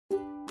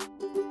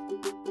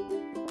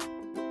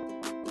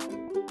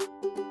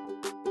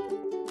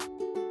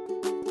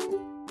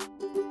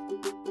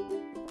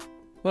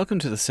Welcome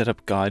to the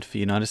setup guide for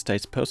United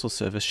States Postal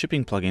Service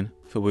shipping plugin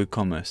for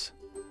WooCommerce.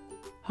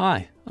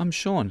 Hi, I'm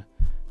Sean,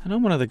 and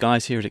I'm one of the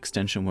guys here at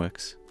Extension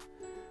Works.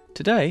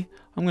 Today,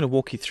 I'm going to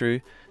walk you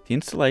through the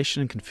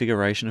installation and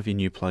configuration of your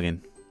new plugin.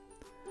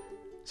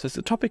 So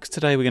the topics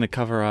today we're going to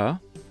cover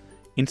are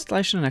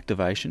installation and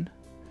activation,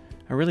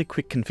 a really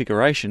quick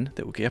configuration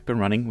that will get up and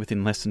running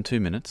within less than 2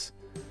 minutes,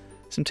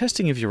 some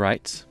testing of your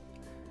rates,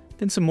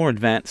 then some more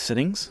advanced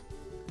settings,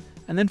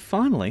 and then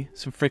finally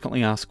some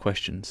frequently asked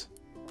questions.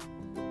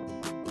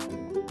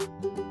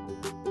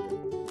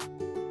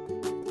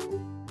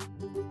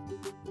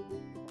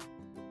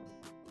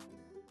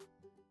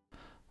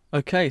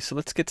 Okay, so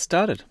let's get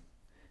started.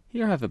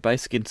 Here I have a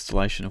basic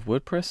installation of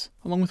WordPress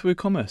along with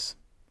WooCommerce.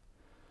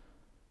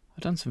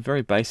 I've done some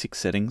very basic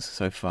settings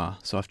so far,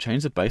 so I've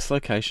changed the base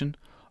location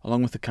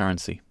along with the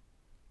currency.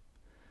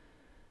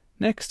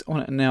 Next, I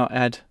want to now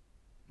add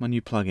my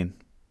new plugin.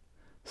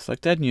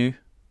 Select Add New,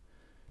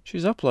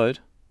 choose Upload,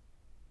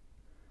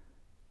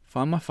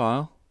 find my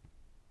file,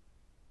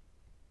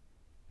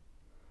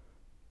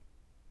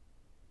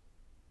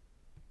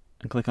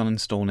 and click on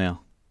Install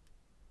Now.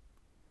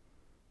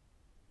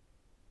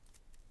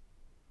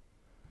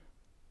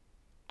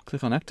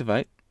 Click on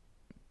Activate.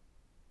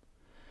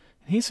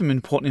 And here's some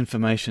important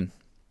information.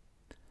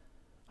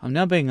 I'm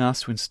now being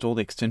asked to install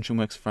the Extension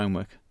Works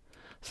framework,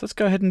 so let's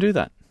go ahead and do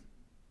that.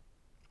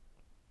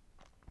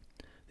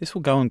 This will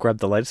go and grab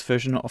the latest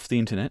version off the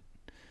internet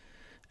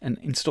and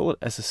install it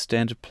as a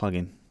standard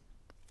plugin.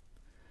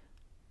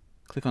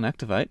 Click on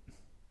Activate.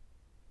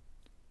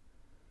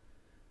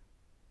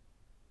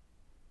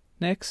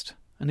 Next,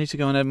 I need to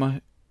go and add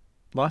my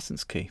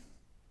license key.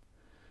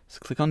 So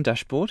click on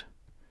Dashboard,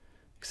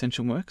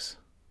 Extension Works,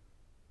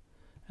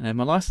 and add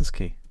my license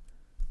key.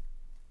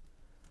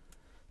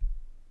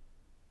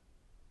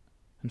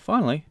 And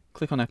finally,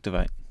 click on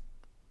Activate.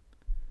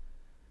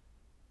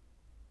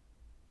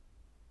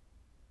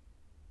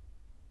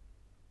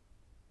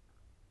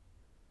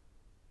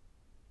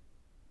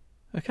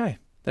 Okay,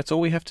 that's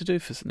all we have to do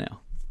for now.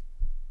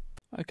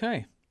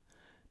 Okay,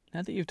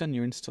 now that you've done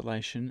your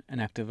installation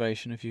and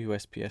activation of your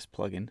USPS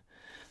plugin,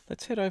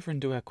 let's head over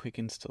and do our quick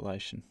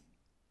installation.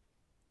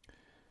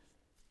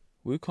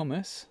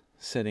 WooCommerce,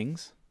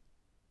 Settings,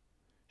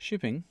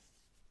 Shipping.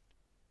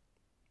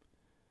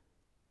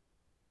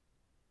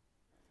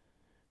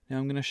 Now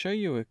I'm going to show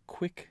you a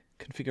quick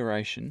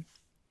configuration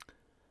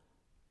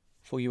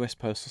for US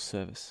Postal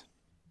Service.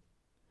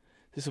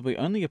 This will be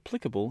only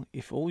applicable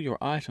if all your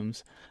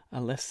items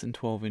are less than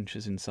 12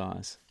 inches in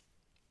size.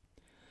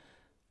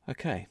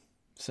 Okay,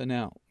 so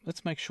now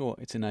let's make sure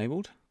it's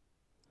enabled.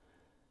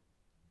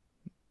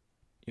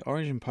 Your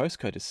origin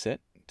postcode is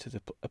set to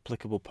the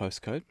applicable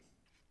postcode.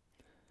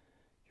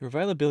 Your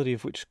availability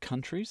of which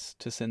countries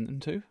to send them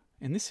to.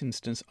 In this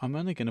instance, I'm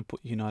only going to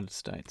put United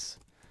States,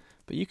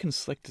 but you can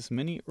select as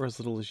many or as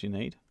little as you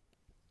need.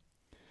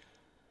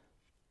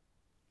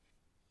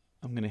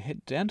 I'm going to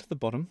head down to the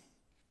bottom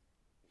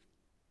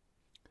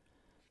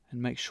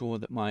and make sure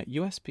that my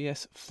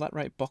USPS flat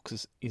rate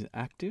boxes is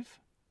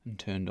active and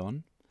turned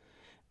on,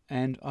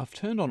 and I've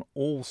turned on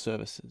all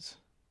services.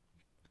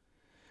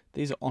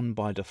 These are on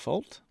by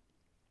default,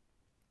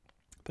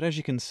 but as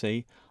you can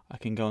see, I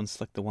can go and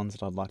select the ones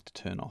that I'd like to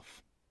turn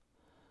off.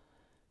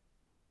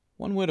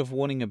 One word of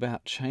warning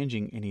about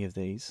changing any of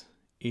these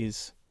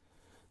is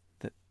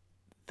that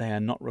they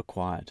are not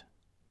required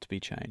to be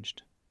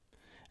changed,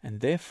 and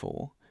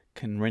therefore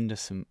can render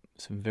some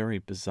very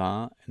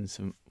bizarre and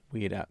some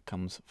weird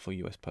outcomes for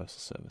US Postal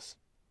Service.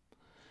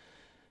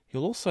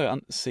 You'll also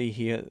see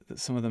here that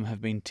some of them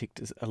have been ticked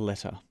as a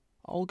letter.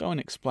 I'll go and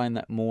explain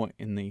that more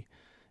in the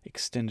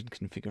extended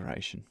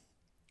configuration.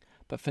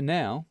 But for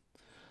now,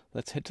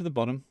 let's head to the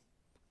bottom,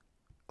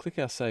 click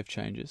our Save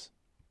Changes.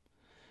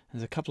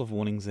 There's a couple of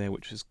warnings there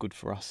which is good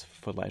for us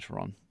for later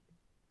on.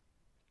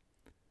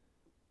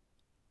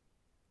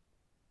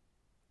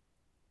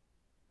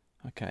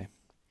 Okay,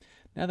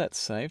 now that's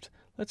saved,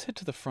 let's head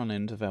to the front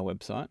end of our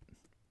website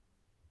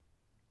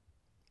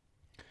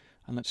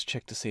and let's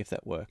check to see if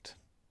that worked.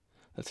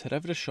 Let's head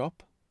over to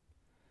Shop.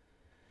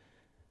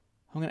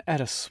 I'm going to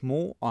add a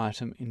small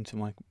item into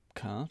my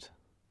cart.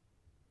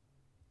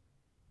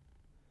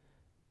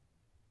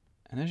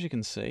 And as you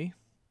can see,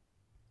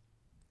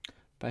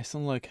 based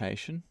on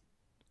location,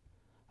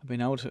 I've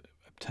been able to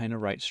obtain a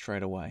rate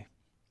straight away.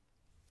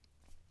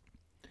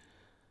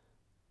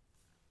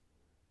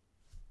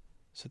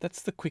 So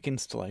that's the quick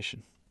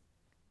installation.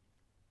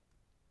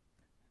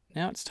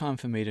 Now it's time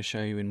for me to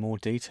show you in more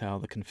detail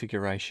the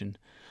configuration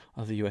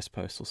of the US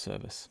Postal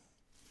Service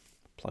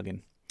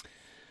plugin.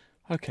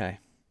 Okay,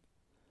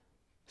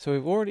 so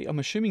I'm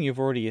assuming you've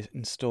already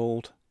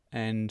installed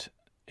and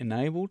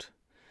enabled.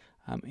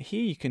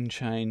 Here you can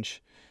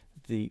change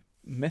the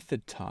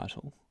method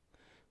title,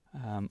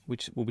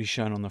 which will be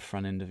shown on the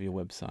front end of your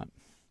website.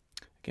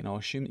 Again, I'll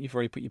assume that you've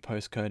already put your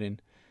postcode in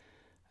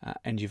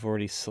and you've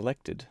already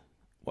selected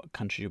what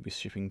country you'll be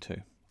shipping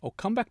to. I'll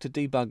come back to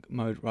debug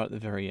mode right at the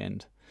very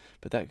end,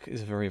 but that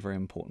is a very, very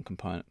important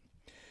component.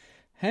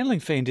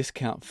 Handling fee and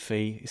discount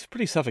fee is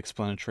pretty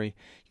self-explanatory.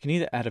 You can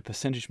either add a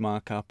percentage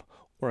markup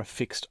or a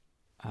fixed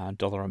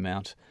dollar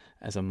amount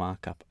as a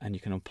markup, and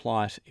you can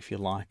apply it, if you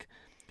like,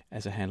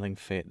 as a handling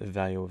fee at the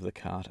value of the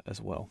cart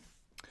as well.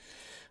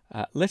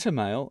 Letter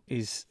mail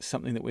is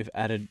something that we've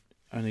added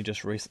only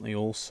just recently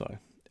also.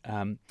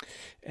 And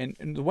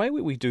the way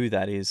we do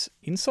that is,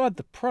 inside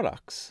the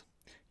products,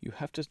 you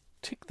have to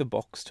tick the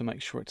box to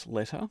make sure it's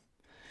letter,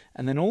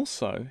 and then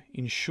also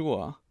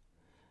ensure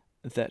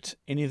that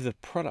any of the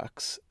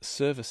products,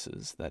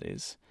 services that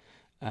is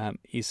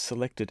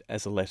selected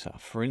as a letter.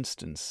 For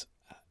instance,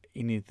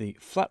 any of the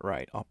flat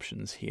rate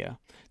options here,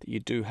 that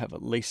you do have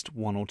at least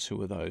one or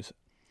two of those.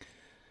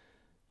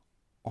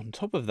 On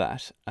top of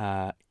that,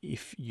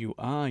 if you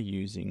are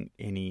using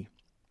any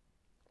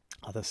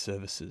other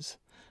services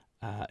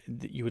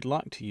that you would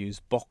like to use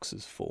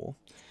boxes for,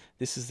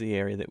 this is the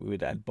area that we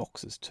would add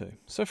boxes to.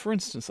 So for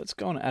instance, let's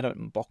go and add a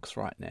box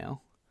right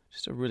now,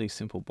 just a really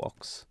simple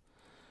box,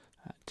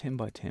 10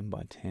 by 10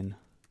 by 10.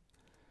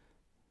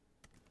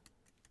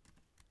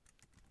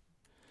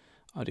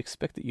 I'd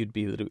expect that you'd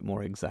be a little bit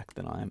more exact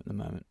than I am at the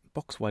moment.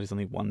 Box weight is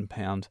only £1,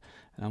 and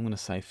I'm going to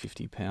say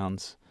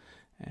 £50,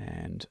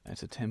 and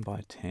it's a 10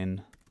 by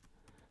 10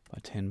 by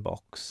 10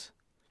 box.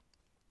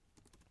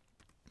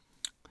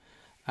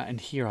 And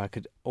here I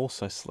could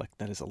also select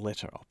that as a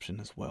letter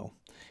option as well.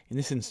 In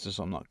this instance,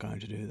 I'm not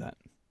going to do that.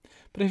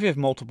 But if you have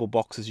multiple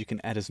boxes, you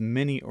can add as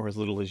many or as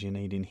little as you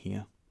need in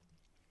here.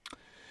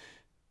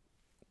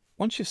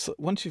 Once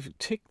you've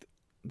ticked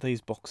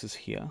these boxes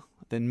here,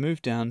 then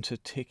move down to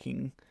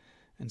ticking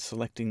and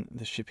selecting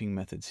the shipping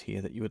methods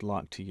here that you would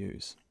like to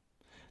use.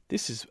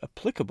 This is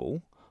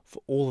applicable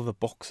for all of the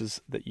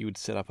boxes that you would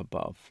set up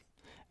above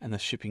and the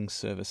shipping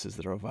services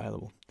that are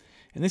available.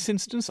 In this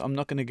instance, I'm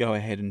not going to go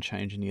ahead and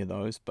change any of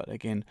those, but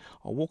again,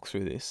 I'll walk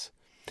through this.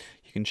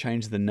 You can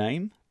change the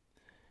name,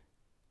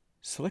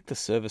 select the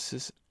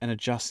services, and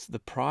adjust the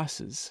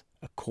prices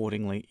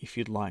accordingly if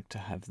you'd like to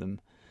have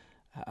them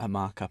a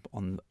markup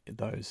on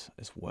those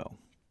as well.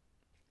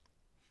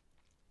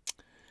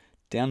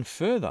 Down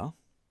further,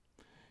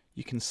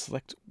 you can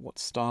select what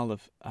style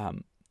of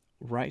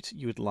rate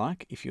you would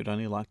like, if you would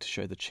only like to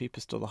show the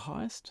cheapest or the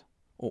highest,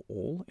 or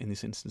all. In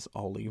this instance,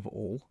 I'll leave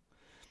all.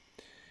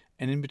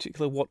 And in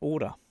particular, what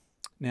order.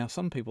 Now,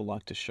 some people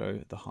like to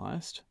show the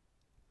highest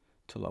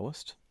to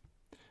lowest.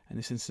 In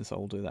this instance,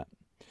 I'll do that.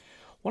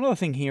 One other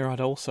thing here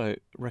I'd also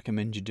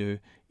recommend you do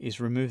is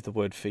remove the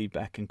word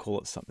feedback and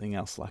call it something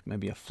else, like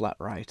maybe a flat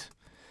rate.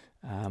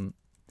 I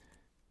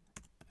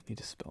need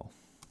to spell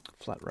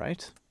flat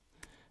rate.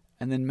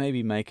 And then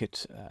maybe make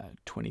it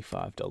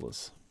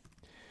 $25.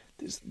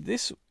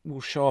 This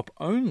will show up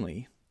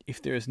only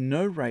if there is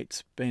no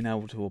rates being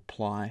able to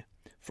apply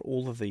for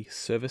all of the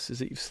services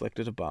that you've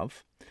selected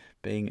above,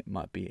 being it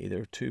might be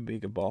either too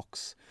big a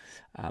box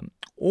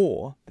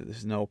or that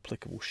there's no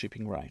applicable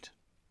shipping rate.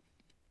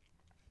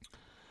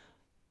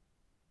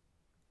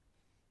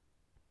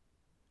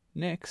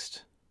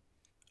 Next,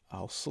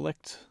 I'll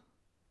deselect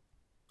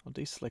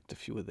a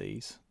few of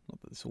these,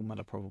 not that this will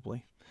matter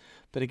probably,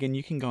 but again,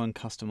 you can go and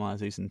customize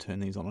these and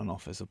turn these on and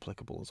off as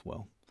applicable as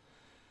well.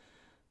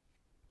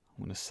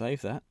 I'm going to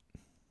save that.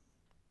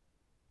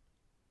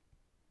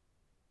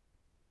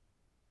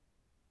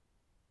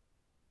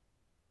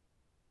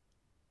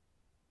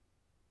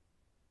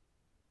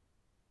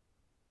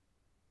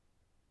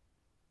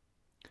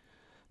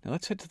 Now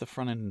let's head to the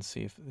front end and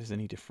see if there's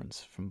any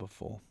difference from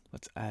before.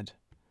 Let's add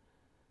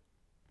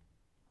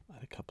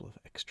a couple of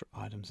extra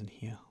items in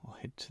here. I'll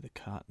head to the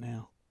cart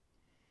now.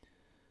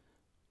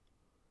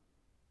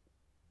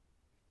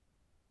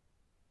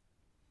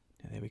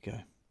 There we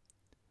go.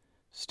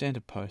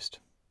 Standard post,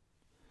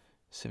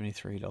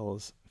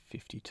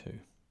 $73.52.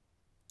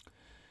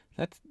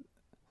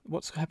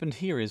 What's happened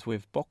here is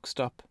we've boxed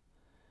up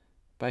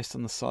based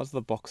on the size of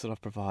the box that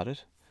I've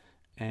provided,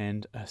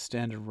 and a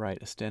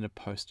standard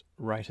post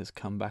rate has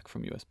come back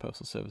from US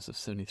Postal Service of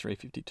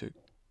 $73.52.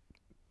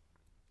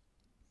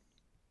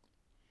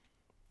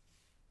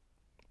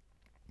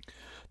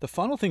 The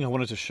final thing I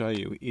wanted to show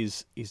you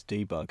is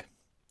debug.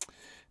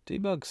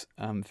 Debug's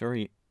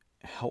very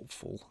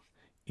helpful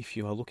if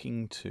you are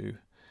looking to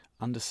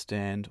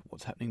understand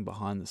what's happening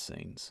behind the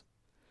scenes.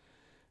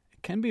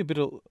 It can be a bit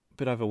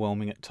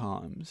overwhelming at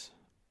times,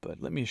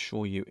 but let me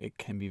assure you it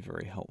can be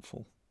very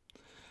helpful.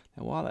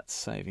 Now while that's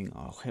saving,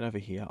 I'll head over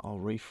here, I'll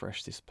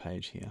refresh this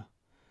page here,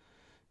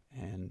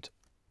 and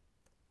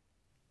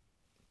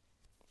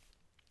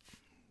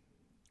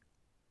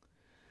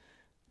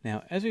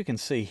now as you can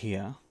see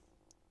here,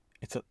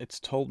 it's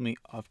told me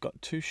I've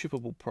got 2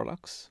 shippable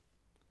products.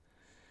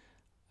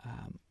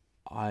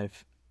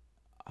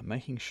 I'm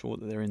making sure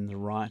that they're in the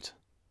right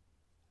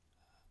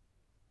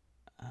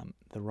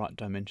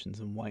dimensions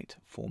and weight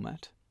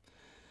format.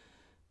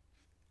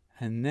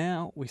 And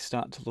now we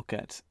start to look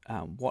at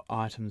what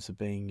items are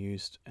being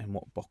used and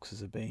what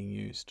boxes are being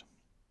used.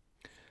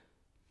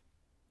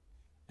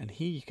 And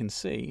here you can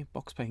see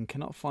box packing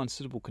cannot find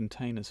suitable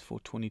containers for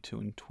 22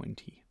 and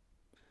 20.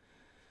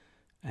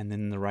 And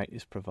then the rate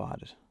is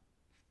provided.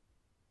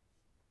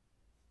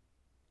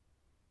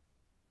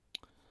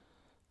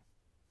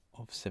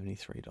 of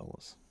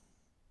 $73.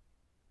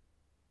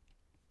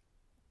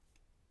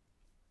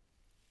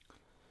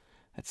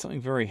 That's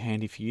something very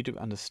handy for you to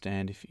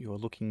understand if you are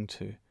looking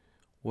to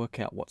work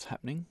out what's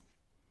happening.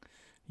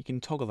 You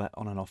can toggle that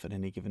on and off at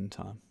any given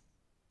time.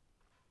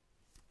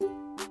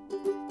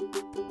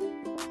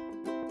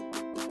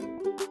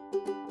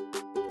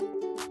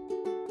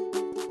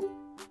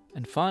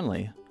 And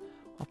finally,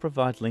 I'll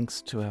provide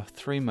links to our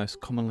 3 most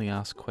commonly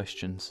asked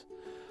questions,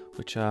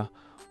 which are,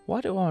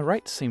 why do my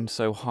rates seem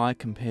so high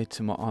compared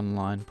to my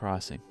online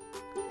pricing?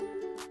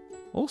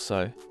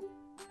 Also,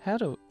 how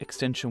do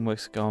extension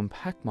works go and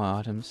pack my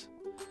items?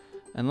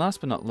 And last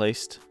but not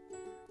least,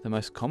 the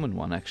most common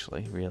one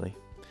actually, really,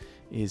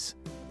 is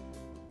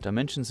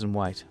dimensions and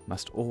weight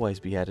must always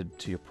be added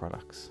to your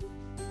products.